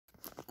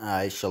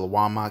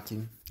Shalom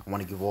Akim. I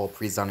want to give all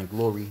praise, honor, and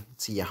glory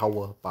to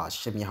Yahweh,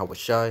 Ba'ashem Yahweh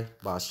Shai,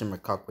 Ba'ashem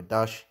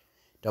Rakakwadash,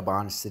 double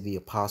honors to the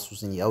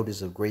apostles and the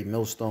elders of Great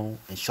Millstone,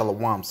 and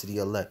Shalom to the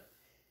elect.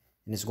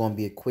 And it's going to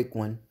be a quick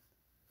one,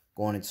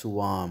 going into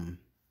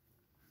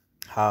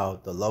how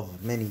the love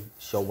of many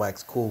shall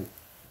wax cold.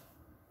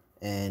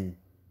 And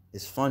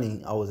it's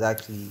funny, I was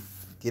actually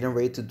getting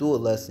ready to do a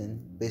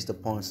lesson based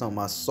upon something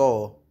I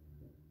saw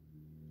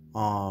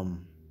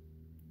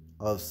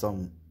of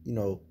some,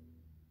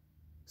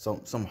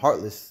 some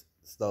heartless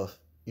stuff,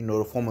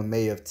 the former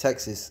mayor of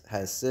Texas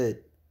has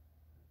said.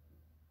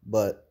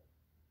 But,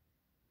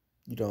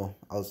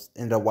 I was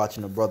ended up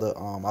watching a brother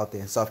out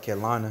there in South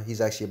Carolina.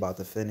 He's actually about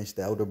to finish,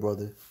 the elder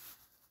brother.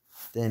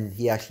 Then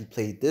he actually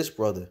played this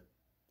brother.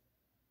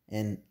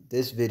 And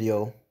this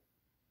video,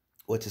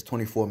 which is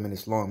 24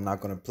 minutes long, I'm not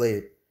gonna play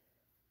it.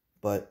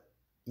 But,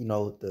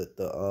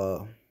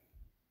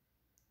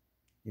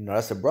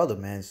 that's a brother,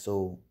 man.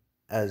 So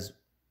as,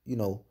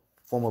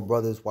 former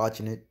brothers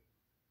watching it,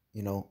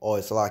 or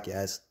it's like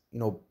as,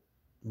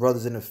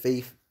 brothers in the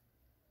faith,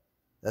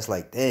 that's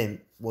like,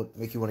 damn, what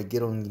make you want to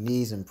get on your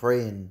knees and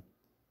pray and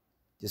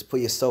just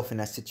put yourself in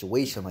that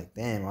situation. Like,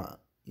 damn,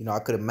 I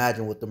could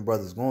imagine what them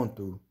brothers going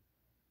through,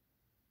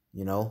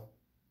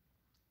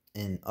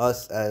 and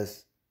us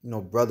as,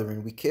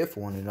 brethren, we care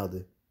for one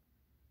another.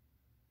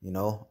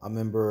 I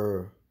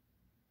remember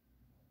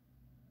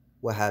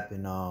what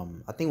happened.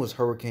 I think it was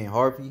Hurricane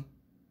Harvey.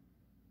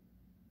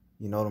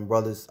 Them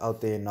brothers out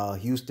there in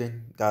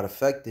Houston got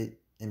affected,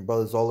 and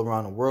brothers all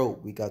around the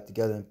world, we got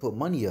together and put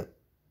money up.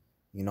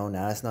 Now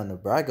that's nothing to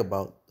brag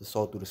about. The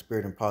soul through the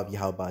spirit and power of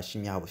Yahweh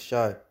Ba'ashem Yahweh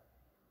Shai.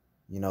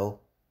 But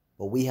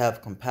we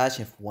have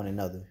compassion for one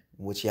another,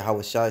 which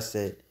Yahweh Shai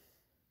said,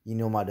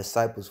 my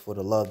disciples for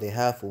the love they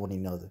have for one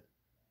another.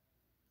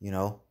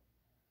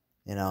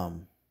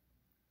 And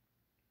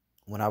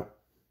when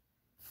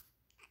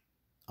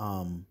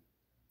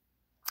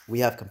we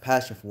have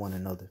compassion for one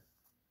another,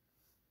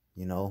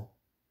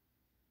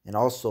 and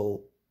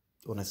also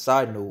on a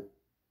side note,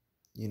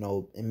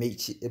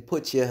 it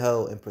puts your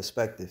hell in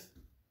perspective,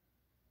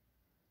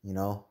 and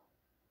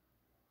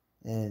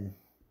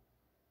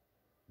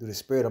through the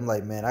spirit, I'm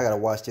like, man, I gotta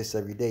watch this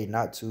every day,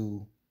 not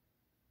to,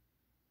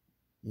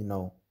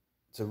 to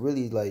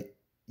really, like,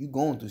 you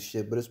going through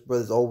shit, but this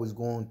brother's always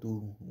going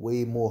through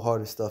way more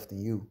harder stuff than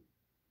you.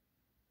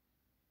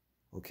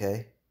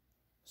 Okay?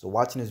 So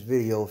watching this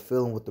video,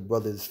 feeling what the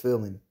brother is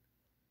feeling,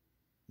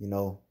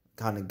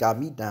 kind of got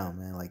me down,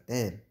 man. Like,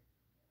 damn,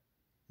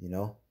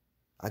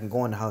 I can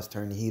go in the house,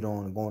 turn the heat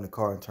on, and go in the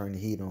car and turn the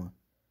heat on,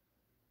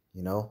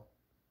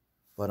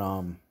 But,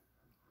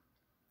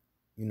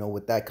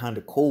 with that kind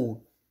of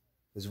cold,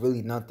 there's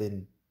really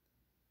nothing,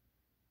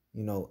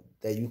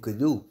 that you could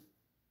do.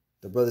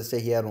 The brother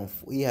said he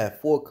had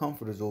 4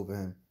 comforters over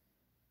him.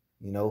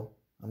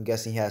 I'm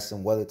guessing he had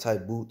some weather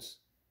type boots,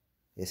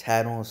 his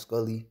hat on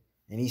Scully,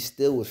 and he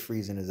still was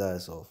freezing his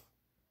ass off.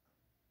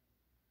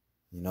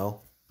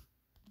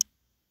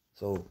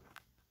 So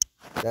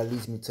that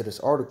leads me to this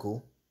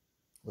article,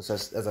 which,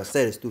 as I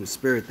said, it's through the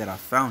spirit that I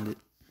found it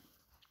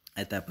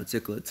at that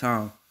particular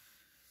time.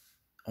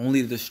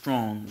 Only the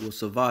strong will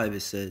survive, it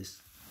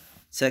says.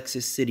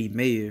 Texas City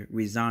Mayor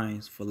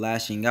resigns for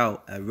lashing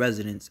out at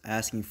residents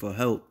asking for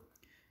help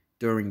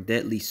during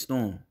deadly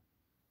storm.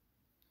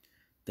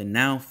 The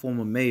now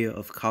former mayor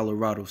of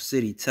Colorado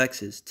City,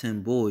 Texas,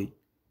 Tim Boyd,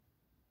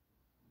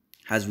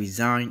 has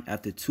resigned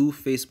after 2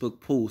 Facebook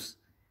posts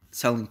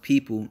telling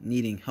people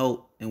needing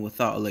help and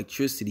without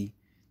electricity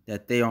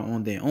that they are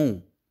on their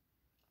own.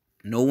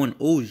 No one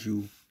owes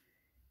you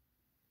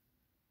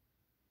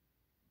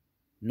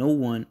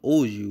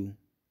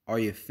or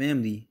your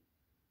family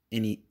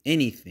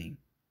anything,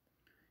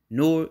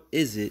 nor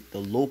is it the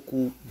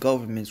local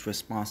government's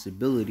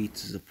responsibility to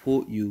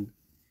support you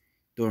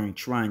during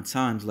trying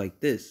times like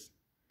this.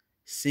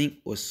 Sink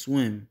or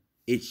swim,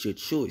 it's your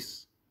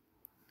choice.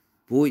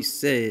 Boyd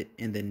said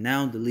in the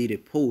now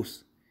deleted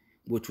post,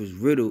 which was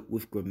riddled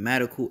with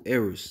grammatical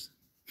errors.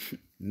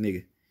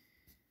 Nigga.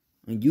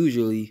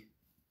 Unusually,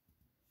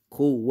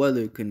 cold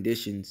weather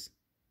conditions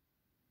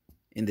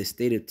in the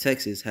state of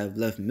Texas have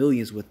left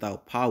millions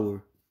without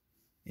power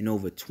and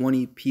over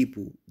 20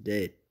 people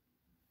dead.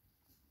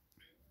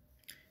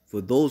 For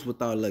those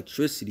without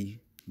electricity,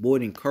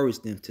 Boyd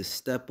encouraged them to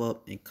step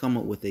up and come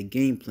up with a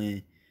game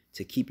plan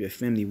to keep your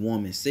family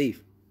warm and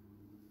safe.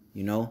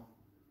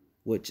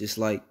 Which is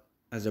like,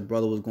 as a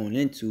brother was going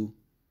into,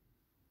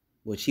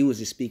 which he was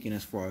just speaking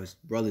as far as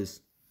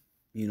brothers,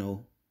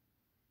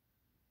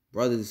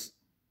 brothers,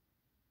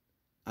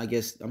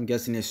 I'm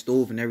guessing their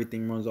stove and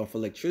everything runs off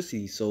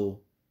electricity,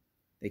 so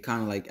they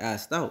kind of like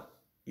asked out,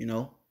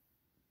 in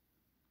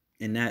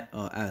that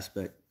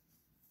aspect.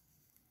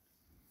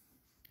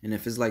 And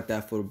if it's like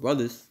that for the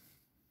brothers,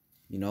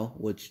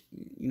 which,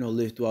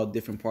 live throughout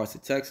different parts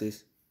of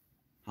Texas,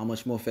 how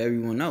much more for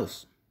everyone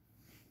else?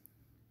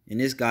 And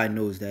this guy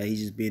knows that.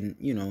 He's just being,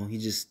 he's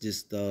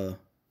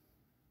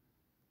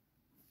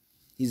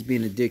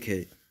being a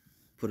dickhead,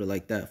 put it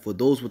like that. For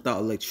those without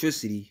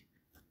electricity,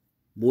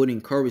 Boyd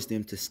encouraged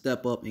them to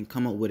step up and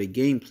come up with a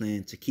game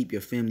plan to keep your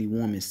family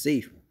warm and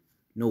safe.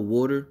 No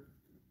water?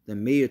 The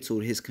mayor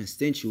told his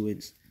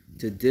constituents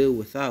to deal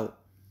without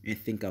and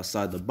think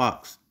outside the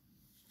box.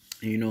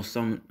 And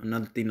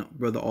another thing that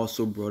brother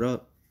also brought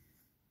up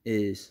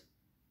is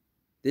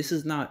this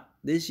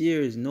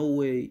year is no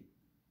way,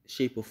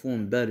 shape, or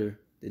form better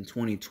than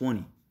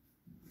 2020.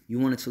 You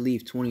wanted to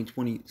leave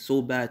 2020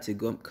 so bad to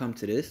come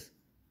to this?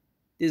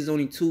 This is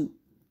only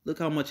look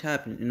how much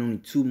happened in only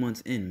 2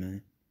 months in,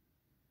 man.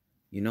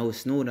 It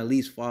snowed at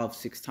least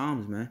 5-6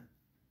 times, man.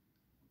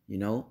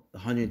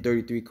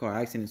 133 car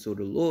accidents. So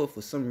the Lord,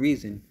 for some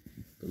reason,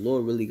 the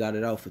Lord really got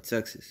it out for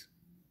Texas.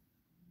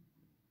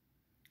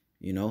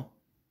 And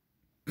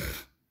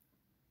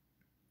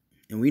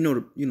we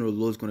know the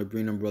Lord's gonna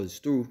bring them brothers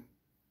through.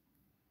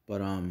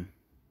 But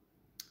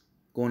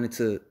going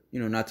into,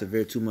 not to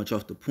veer too much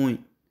off the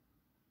point,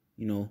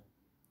 to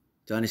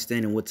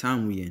understanding what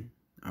time we in.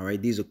 All right,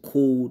 these are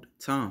cold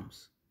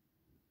times.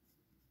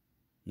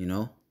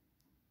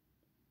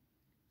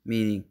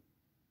 Meaning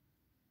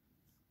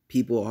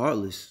people are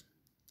heartless.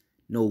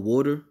 No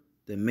water?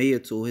 The mayor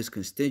told his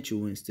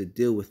constituents to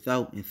deal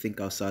without and think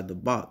outside the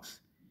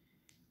box.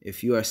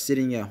 If you are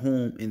sitting at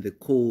home in the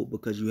cold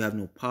because you have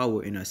no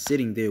power and are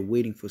sitting there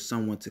waiting for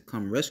someone to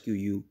come rescue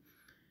you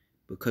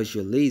because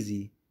you're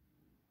lazy,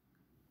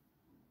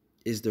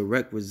 is the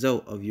direct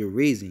result of your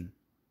raising.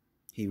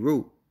 He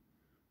wrote,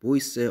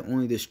 Boyd said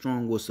only the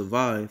strong will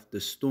survive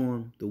the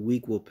storm, the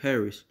weak will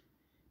perish,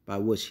 by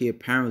which he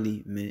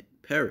apparently meant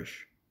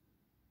perish.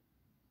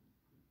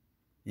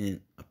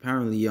 And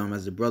apparently,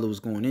 as the brother was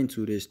going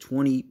into, there's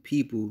 20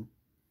 people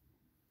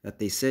that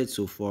they said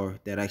so far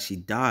that actually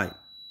died.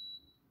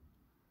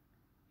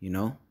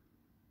 Because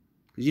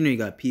you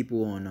got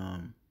people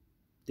on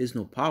there's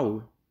no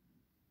power,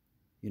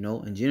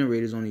 and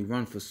generators only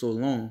run for so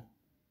long.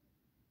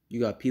 You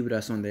got people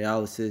that's on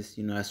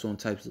dialysis, that's on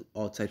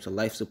all types of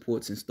life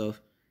supports and stuff.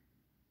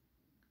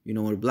 When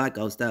the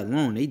blackouts that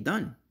long, they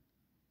done.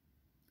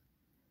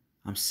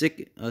 I'm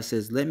sick.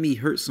 Says, let me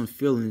hurt some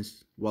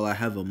feelings while I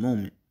have a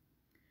moment.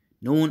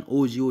 No one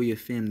owes you or your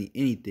family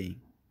anything,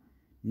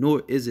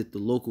 nor is it the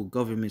local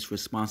government's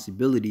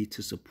responsibility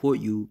to support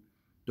you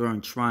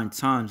during trying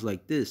times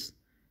like this.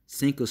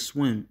 Sink or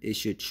swim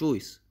is your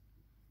choice.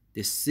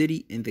 The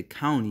city and the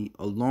county,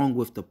 along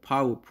with the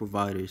power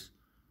providers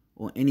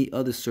or any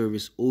other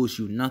service, owes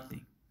you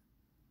nothing.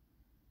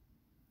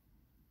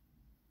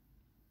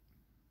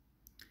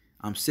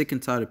 I'm sick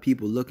and tired of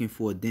people looking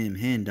for a damn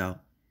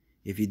handout.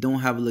 If you don't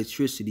have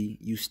electricity,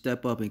 you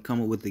step up and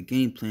come up with a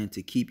game plan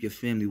to keep your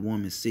family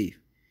warm and safe.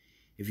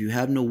 If you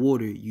have no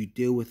water, you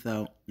deal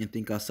without and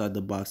think outside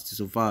the box to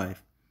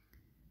survive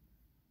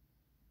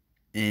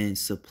and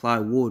supply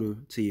water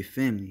to your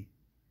family.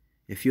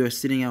 If you are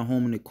sitting at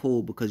home in the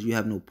cold because you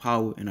have no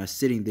power and are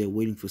sitting there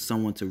waiting for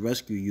someone to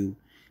rescue you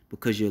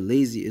because you're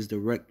lazy is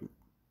direct.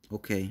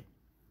 Okay,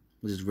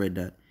 I just read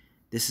that.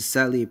 This is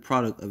sadly a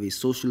product of a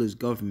socialist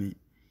government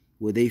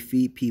where they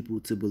feed people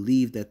to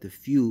believe that the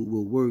few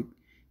will work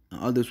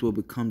and others will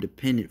become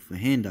dependent for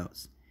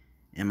handouts.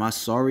 Am I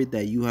sorry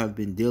that you have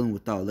been dealing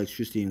without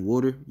electricity and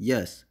water?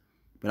 Yes,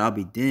 but I'll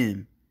be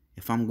damned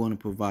if I'm going to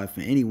provide for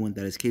anyone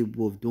that is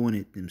capable of doing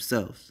it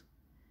themselves.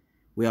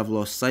 We have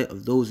lost sight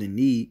of those in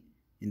need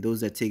and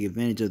those that take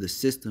advantage of the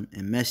system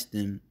and mesh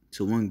them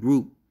to one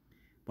group.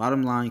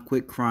 Bottom line,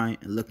 quit crying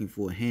and looking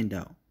for a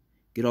handout.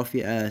 Get off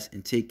your ass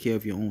and take care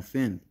of your own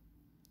family.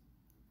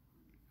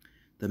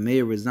 The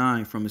mayor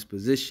resigned from his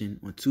position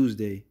on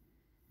Tuesday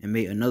and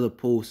made another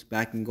post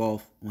backing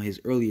off on his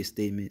earlier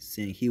statement,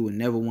 saying he would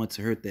never want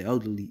to hurt the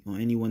elderly or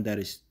anyone that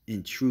is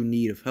in true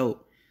need of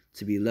help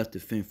to be left to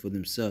fend for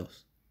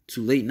themselves.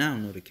 Too late now,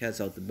 no, the cat's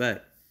out the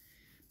bag.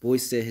 Boyd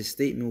said his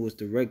statement was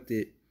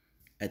directed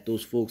at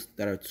those folks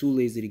that are too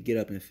lazy to get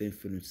up and fend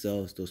for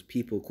themselves. Those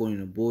people, according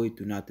to Boyd,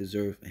 do not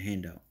deserve a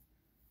handout.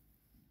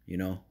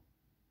 But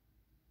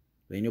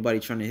ain't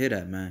nobody trying to hear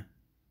that, man.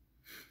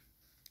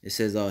 It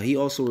says he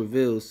also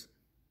reveals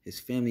his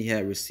family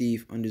had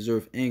received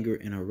undeserved anger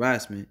and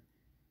harassment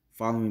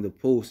following the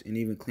post and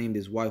even claimed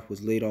his wife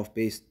was laid off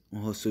based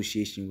on her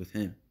association with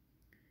him.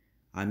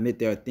 I admit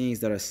there are things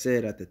that are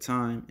said at the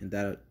time and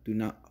that I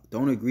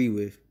don't agree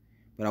with,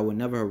 but I would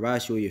never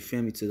harass you or your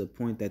family to the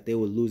point that they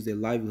would lose their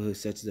livelihood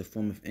such as a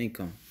form of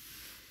income.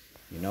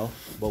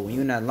 But when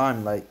you're in that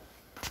limelight,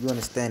 you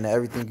understand that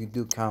everything you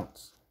do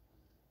counts.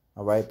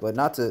 All right, but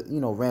not to,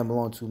 ramble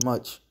on too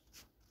much.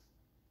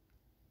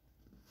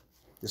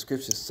 The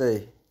scriptures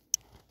say,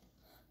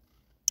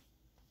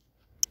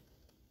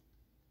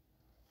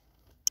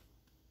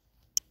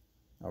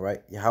 all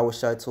right,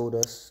 Yahushua told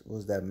us,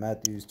 was that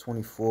Matthew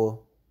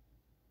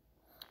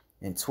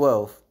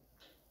 24:12,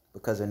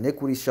 because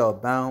iniquity shall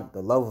abound,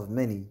 the love of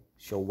many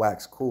shall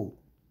wax cold.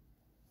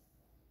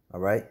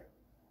 All right,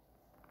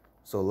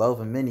 so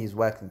love of many is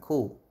waxing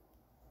cold.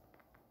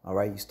 All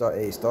right,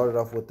 it started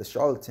off with the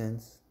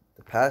charlatans,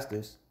 the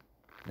pastors.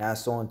 Now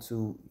it's on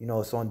to,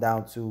 it's on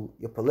down to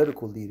your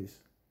political leaders.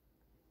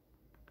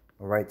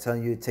 All right,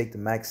 telling you to take the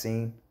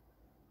vaccine,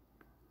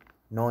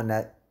 knowing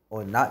that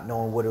or not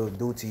knowing what it will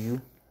do to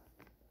you.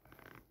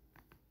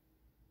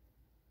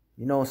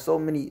 You know, so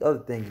many other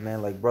things,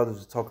 man. Like brothers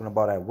were talking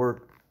about at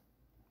work.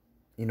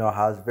 You know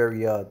how it's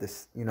very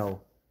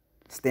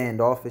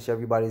standoffish.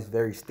 Everybody's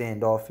very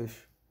standoffish.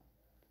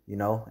 You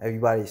know,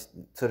 everybody's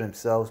to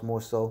themselves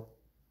more so.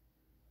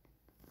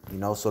 You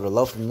know, so the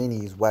love for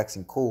many is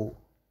waxing cold,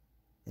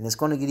 and it's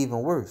gonna get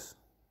even worse.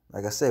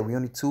 Like I said, we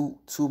only two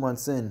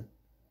months in,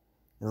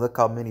 and look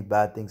how many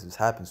bad things has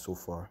happened so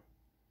far.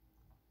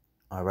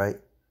 All right.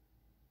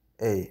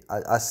 Hey,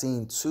 I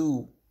seen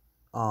two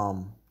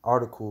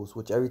articles,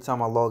 which every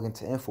time I log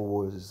into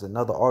InfoWars is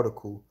another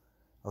article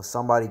of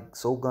somebody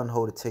so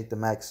gung-ho to take the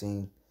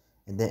vaccine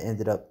and then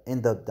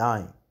end up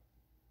dying.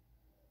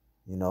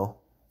 You know?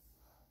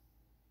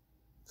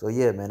 So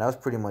yeah, man, that was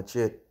pretty much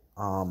it.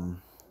 There's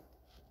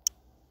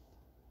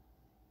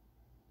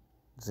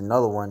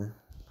another one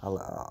I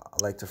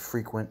like to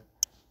frequent.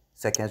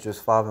 Second Ezra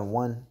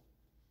 5:1,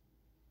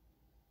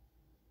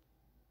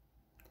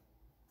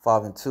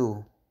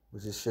 5:2,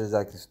 which is shit is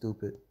acting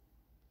stupid.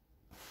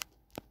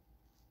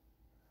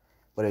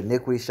 But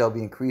iniquity shall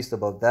be increased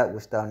above that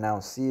which thou now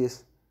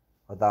seest,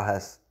 or thou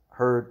hast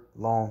heard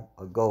long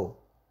ago.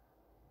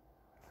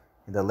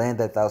 In the land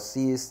that thou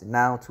seest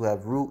now to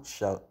have root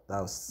shalt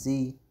thou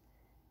see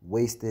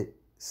wasted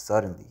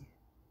suddenly.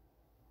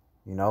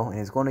 You know, and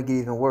it's going to get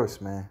even worse,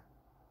 man.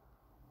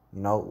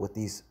 You know, with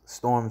these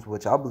storms,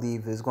 which I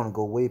believe is going to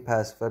go way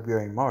past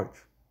February and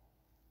March.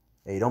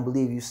 Hey, don't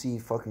believe you see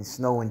fucking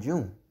snow in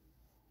June.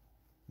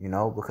 You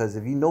know, because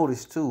if you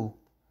notice too,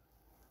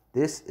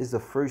 this is the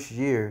first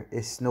year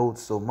it snowed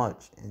so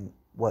much in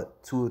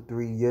what, 2 or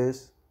 3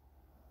 years?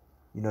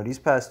 You know, these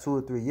past 2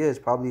 or 3 years,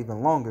 probably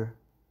even longer,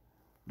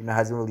 you know,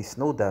 hasn't really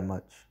snowed that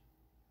much.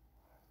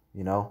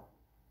 You know?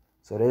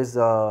 So there's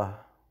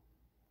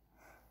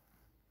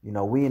you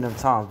know, we in them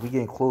times, we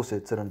getting closer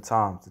to them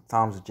times, the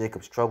times of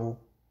Jacob's trouble,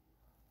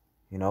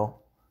 you know,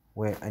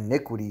 where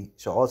iniquity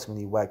shall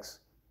ultimately wax,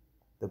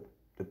 the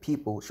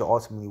people shall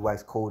ultimately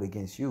wax cold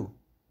against you.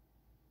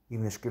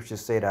 Even the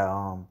scriptures say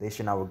that they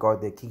should not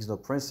regard their kings nor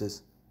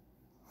princes,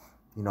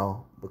 you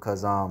know,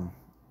 because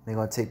they're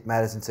gonna take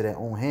matters into their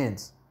own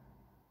hands.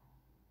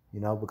 You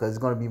know, because it's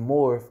gonna be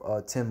more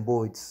Tim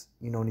Boyds,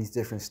 you know, in these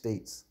different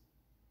states.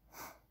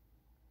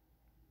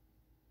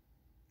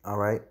 All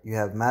right, you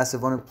have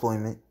massive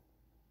unemployment.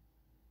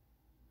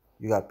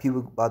 You got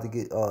people about to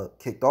get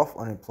kicked off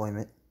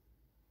unemployment.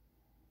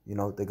 You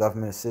know, the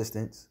government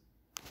assistance.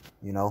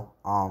 You know,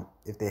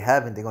 if they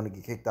haven't, they're gonna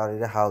get kicked out of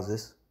their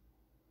houses.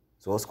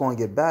 So it's going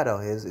to get bad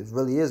out here. It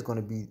really is going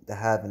to be the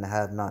have and the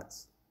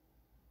have-nots.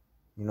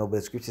 You know, but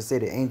the scriptures say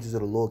the angels of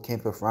the Lord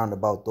campeth round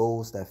about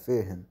those that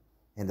fear him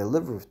and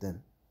delivereth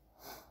them.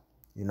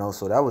 You know,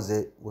 so that was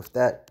it. With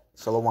that,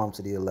 shalom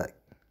to the elect.